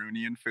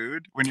Cameroonian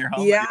food when you're home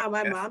that you Yeah,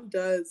 my don't miss? mom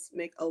does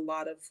make a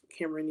lot of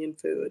Cameroonian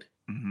food.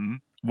 Mm-hmm.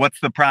 What's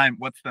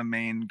the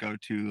main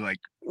go-to, like,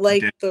 dish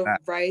Like the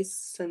that?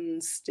 rice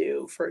and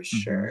stew for Mm-hmm.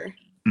 sure.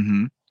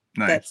 Mm-hmm.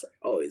 Nice. That's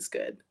always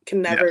good.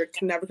 Can Yeah.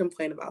 never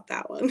complain about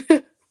that one.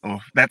 Oh,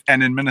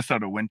 and in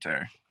Minnesota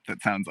winter,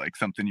 that sounds like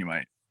something you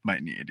might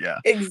need. Yeah.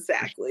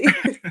 Exactly.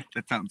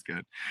 That sounds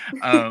good.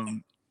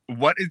 Um,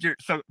 when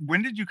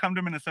did you come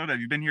to Minnesota? Have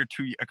you been here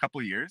a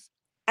couple of years?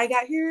 I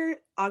got here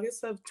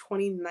August of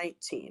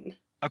 2019.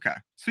 Okay.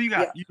 So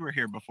Yep. you were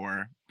here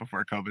before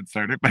COVID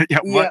started. But yeah,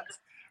 Yep.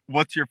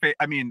 what's your favorite?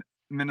 I mean,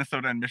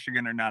 Minnesota and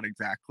Michigan are not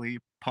exactly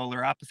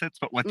polar opposites,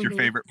 but what's your Hmm.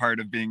 favorite part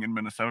of being in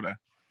Minnesota?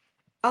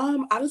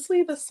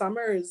 Honestly, the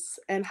summers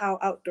and how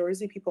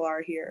outdoorsy people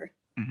are here.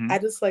 Mm-hmm. I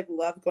just like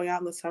love going out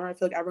in the summer. I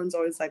feel like everyone's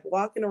always like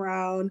walking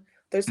around.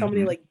 There's so many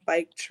Mm-hmm. like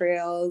bike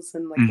trails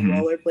and like Mm-hmm.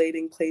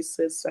 rollerblading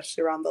places,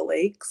 especially around the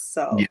lakes.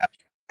 So Yeah.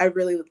 I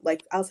really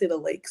like, I'll say the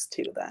lakes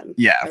too, then.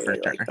 Yeah, I for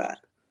really like sure. that.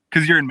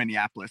 Because you're in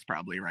Minneapolis,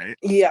 probably, right?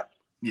 Yep.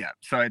 Yeah,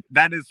 so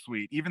that is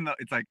sweet. Even though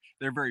it's like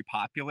they're very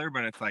popular,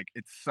 but it's like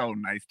it's so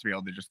nice to be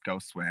able to just go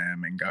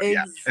swim and go.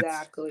 Yeah,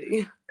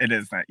 Exactly. it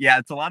is nice. Yeah,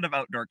 it's a lot of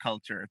outdoor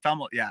culture. It's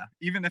almost, yeah.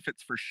 Even if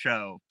it's for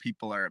show,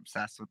 people are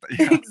obsessed with it.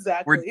 Yeah,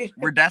 Exactly.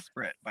 we're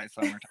desperate by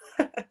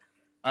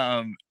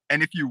summertime.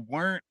 And if you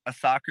weren't a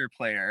soccer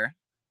player,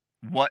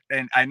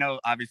 and I know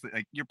obviously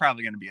like you're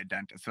probably going to be a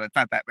dentist, so it's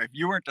not that. But if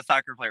you weren't a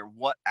soccer player,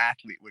 what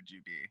athlete would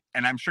you be?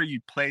 And I'm sure you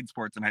played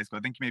sports in high school.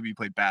 I think maybe you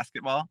played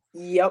basketball.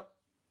 Yep.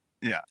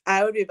 Yeah.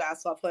 I would be a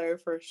basketball player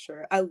for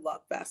sure. I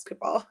love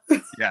basketball.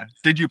 Yeah.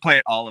 Did you play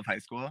it all of high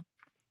school?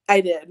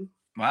 I did.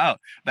 Wow.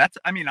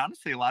 I mean,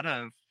 honestly, a lot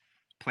of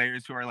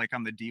players who are like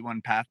on the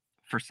D1 path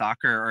for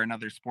soccer or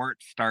another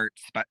sport start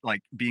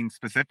like being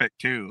specific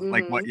too.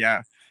 Like Hmm.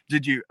 yeah.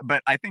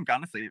 But I think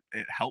honestly,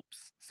 it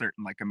helps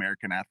certain like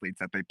American athletes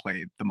that they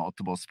play the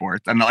multiple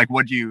sports. And like,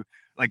 do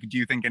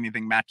you think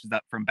anything matches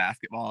up from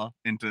basketball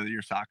into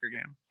your soccer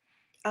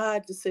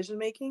game? Decision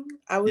making.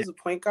 I Yeah. was a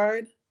point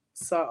guard,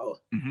 so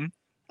Mm-hmm.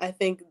 I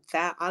think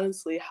that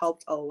honestly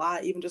helped a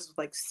lot, even just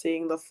like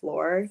seeing the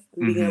floor and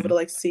being able Mm-hmm. to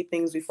like see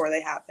things before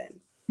they happen.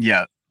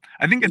 Yeah.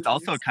 I think it's Mhm.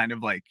 also kind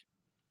of like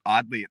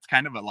oddly, it's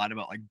kind of a lot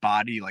about like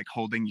body, like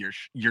holding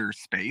your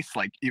space,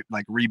 like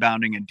like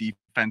rebounding and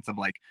defensive,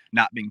 like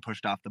not being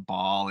pushed off the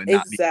ball and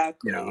not be,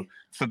 Exactly.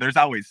 so there's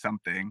always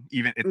something.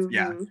 Even it's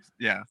Hmm.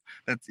 yeah,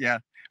 that's yeah.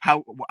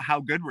 How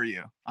good were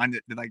you on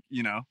it? Like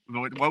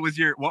what was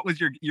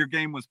your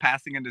game? Was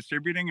passing and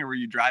distributing, or were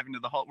you driving to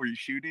the hole? Were you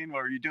shooting?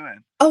 What were you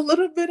doing? A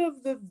little bit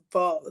of the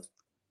both.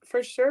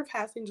 For sure,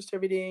 passing,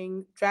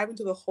 distributing, driving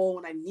to the hole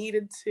when I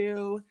needed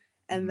to.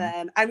 And Mm-hmm.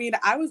 then, I mean,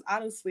 I was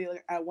honestly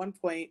like at one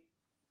point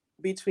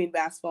between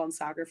basketball and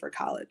soccer for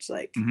college.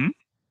 Like Hmm.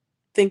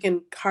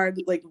 thinking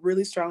hard, like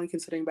really strongly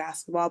considering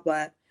basketball,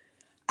 but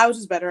I was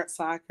just better at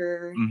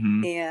soccer,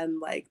 Hmm. and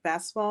like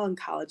basketball in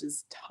college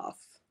is tough.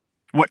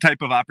 What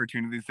type of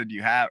opportunities did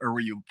you have, or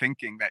were you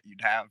thinking that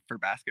you'd have for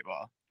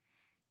basketball?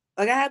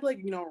 Like I had like,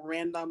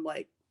 random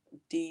like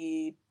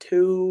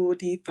D2,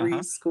 D3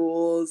 Uh-huh.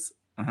 schools.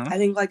 Uh-huh. I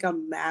think like a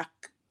MAC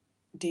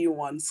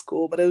D1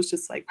 school, but it was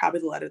just like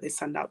probably the letter they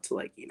send out to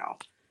like,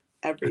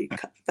 every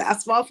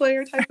basketball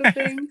player type of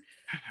thing.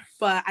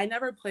 But I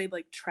never played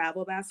like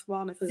travel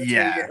basketball, and I feel like that's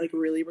where you Yeah, get like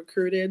really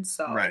recruited.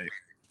 So right.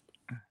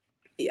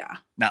 yeah,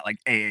 Not like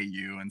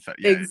AAU and so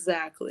yeah,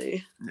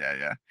 exactly.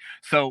 yeah.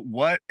 So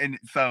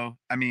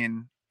I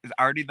mean, is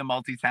already the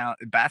multi-talent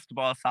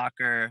basketball,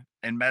 soccer,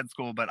 and med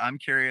school, but I'm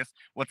curious,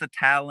 what's a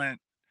talent?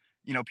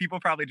 People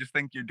probably just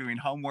think you're doing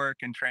homework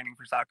and training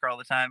for soccer all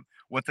the time.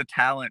 What's a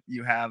talent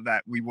you have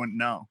that we wouldn't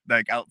know,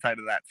 like outside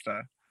of that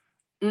stuff?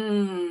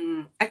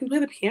 I can play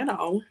the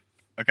piano.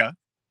 Okay.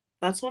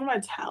 That's one of my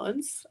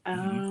talents.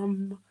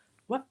 Hmm.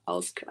 What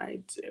else can I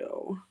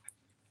do?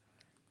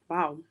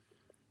 Wow,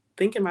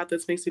 thinking about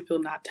this makes me feel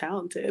not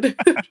talented.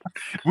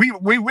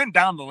 We went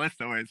down the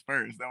list always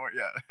first. Don't worry.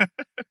 Yeah.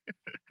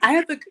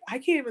 I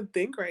can't even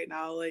think right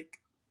now. Like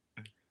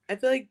I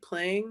feel like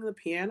playing the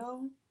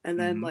piano and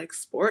then Hmm. like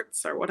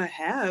sports are what I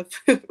have.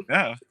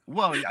 Yeah.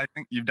 Well, I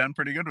think you've done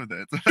pretty good with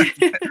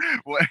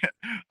it. What-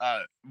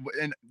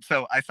 and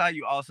so I saw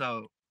you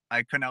also.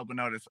 I couldn't help but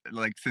notice,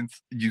 like,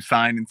 since you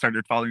signed and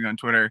started following you on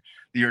Twitter,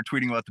 that you're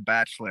tweeting about The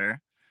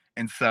Bachelor,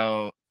 and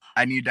so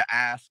I need to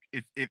ask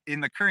if in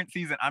the current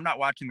season, I'm not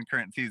watching the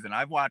current season.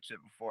 I've watched it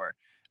before.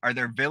 Are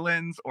there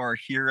villains or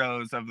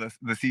heroes of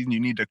the season you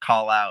need to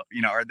call out?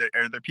 Are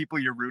there people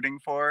you're rooting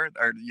for,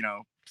 or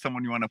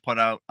someone you want to put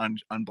out on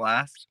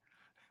blast?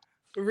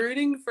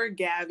 Rooting for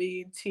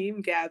Gabby,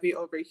 Team Gabby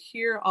over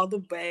here all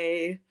the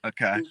way.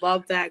 Okay.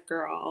 Love that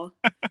girl.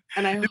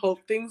 And I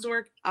hope things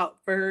work out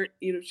for her,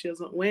 even if she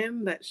doesn't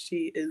win, that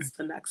she is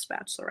the next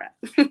bachelorette.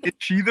 Is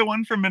she the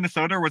one from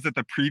Minnesota, or was it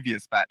the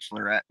previous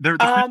Bachelorette? The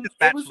previous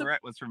It was a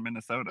Bachelorette was from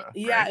Minnesota,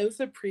 yeah, right? it was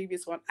the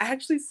previous one. I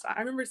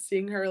remember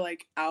seeing her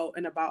like out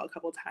and about a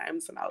couple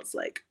times, and I was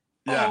like,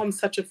 Yeah. oh, I'm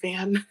such a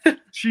fan.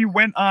 She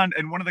went on,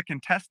 and one of the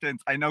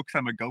contestants, I know because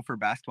I'm a Gopher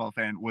basketball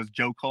fan, was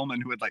Joe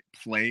Coleman, who had like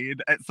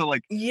played. So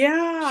like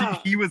Yeah.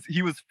 he was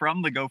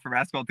from the Gopher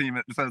basketball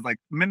team. So it's like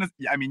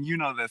I mean,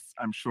 this,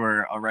 I'm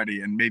sure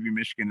already, and maybe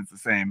Michigan is the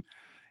same.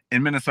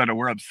 In Minnesota,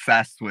 we're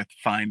obsessed with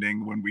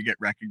finding when we get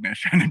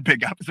recognition and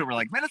big ups. So we're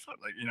like, Minnesota,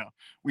 like,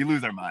 we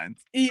lose our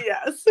minds.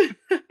 Yes.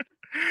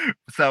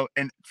 So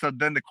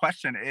then the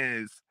question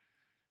is,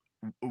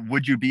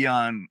 would you be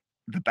on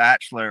The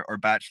Bachelor or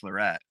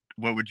Bachelorette?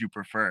 What would you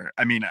prefer?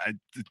 I mean,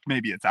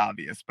 maybe it's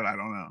obvious, but I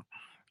don't know.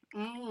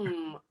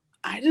 Mm,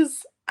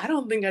 I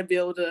don't think I'd be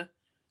able to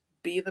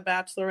be the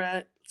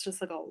bachelorette. It's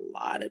just like a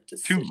lot of Too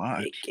decision much.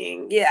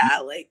 making. You, Yeah,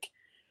 like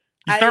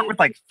you start I with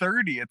like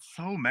 30. It's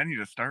so many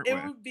to start it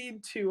with. would be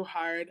too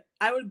hard.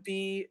 I would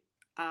be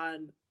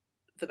on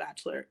the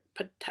Bachelor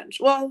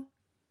potential. Well,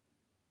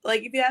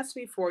 like if you asked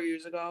me 4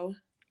 years ago,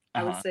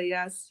 I would Uh-huh. say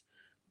yes.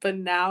 But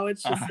now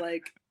it's Uh-huh. just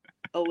like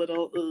a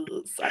little,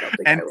 so I don't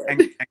think I And, and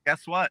would. and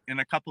guess what? In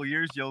a couple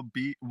years,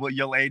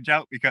 you'll age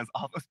out because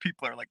all those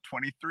people are like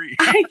 23.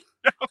 I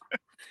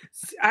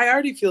I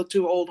already feel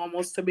too old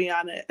almost to be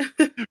on it.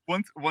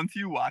 Once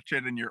you watch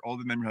it and you're old,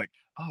 and then you're like,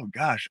 oh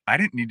gosh, I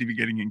didn't need to be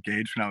getting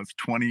engaged when I was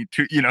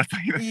 22. It's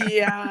like,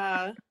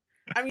 Yeah.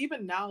 I mean,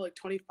 even now, like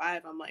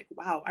 25, I'm like,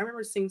 wow. I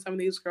remember seeing some of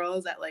these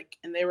girls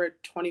and they were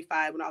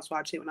 25 when I was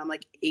watching it when I'm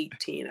like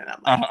 18, and I'm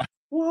like, uh,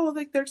 whoa,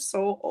 like they're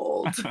so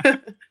old.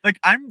 like,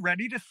 I'm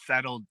ready to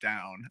settle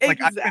down. Like,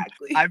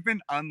 Exactly. I've been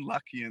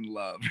unlucky in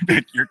love.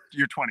 Like,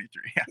 you're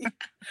 23. Yeah.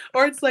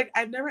 Or it's like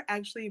I've never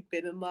actually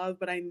been in love,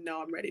 but I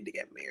know I'm ready to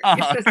get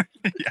Uh-huh.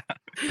 married.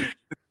 Yeah.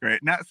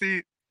 Great. Now,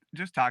 see,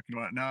 just talking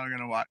about it, now I'm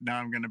gonna watch. Now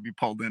I'm gonna be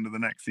pulled into the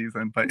next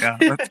season. But yeah,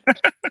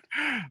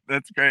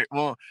 that's great.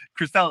 Well,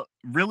 Christelle,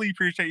 really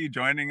appreciate you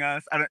joining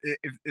us.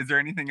 Is there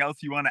anything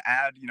else you want to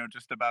add?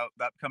 Just about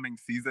the upcoming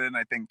season.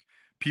 I think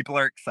people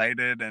are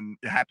excited and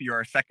happy you're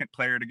our second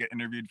player to get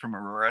interviewed from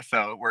Aurora.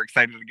 So we're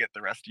excited to get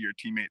the rest of your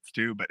teammates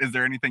too. But is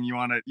there anything you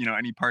want to,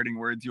 any parting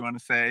words you want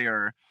to say,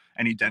 or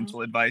any Um,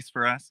 dental advice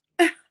for us?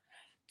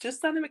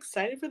 just that I'm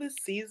excited for this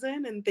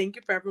season, and thank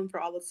you for everyone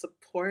for all the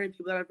support and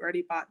people that have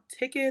already bought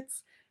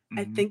tickets.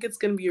 I Hmm. think it's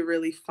going to be a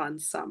really fun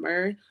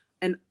summer.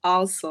 And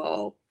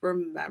also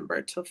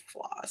remember to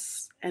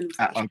floss and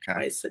brush Okay.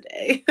 twice a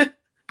day.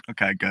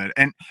 Okay, good.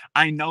 And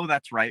I know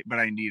that's right, but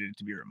I needed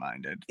to be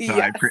reminded. So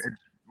Yes.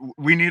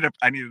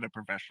 I needed a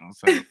professional.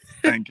 So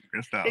thank you,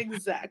 Christelle.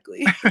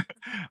 Exactly.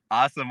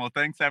 Awesome. Well,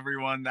 thanks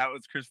everyone. That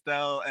was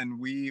Christelle, and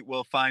we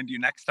will find you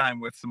next time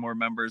with some more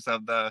members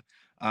of the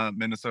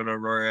Minnesota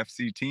Aurora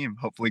FC team,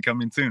 hopefully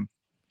coming soon.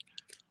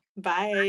 Bye.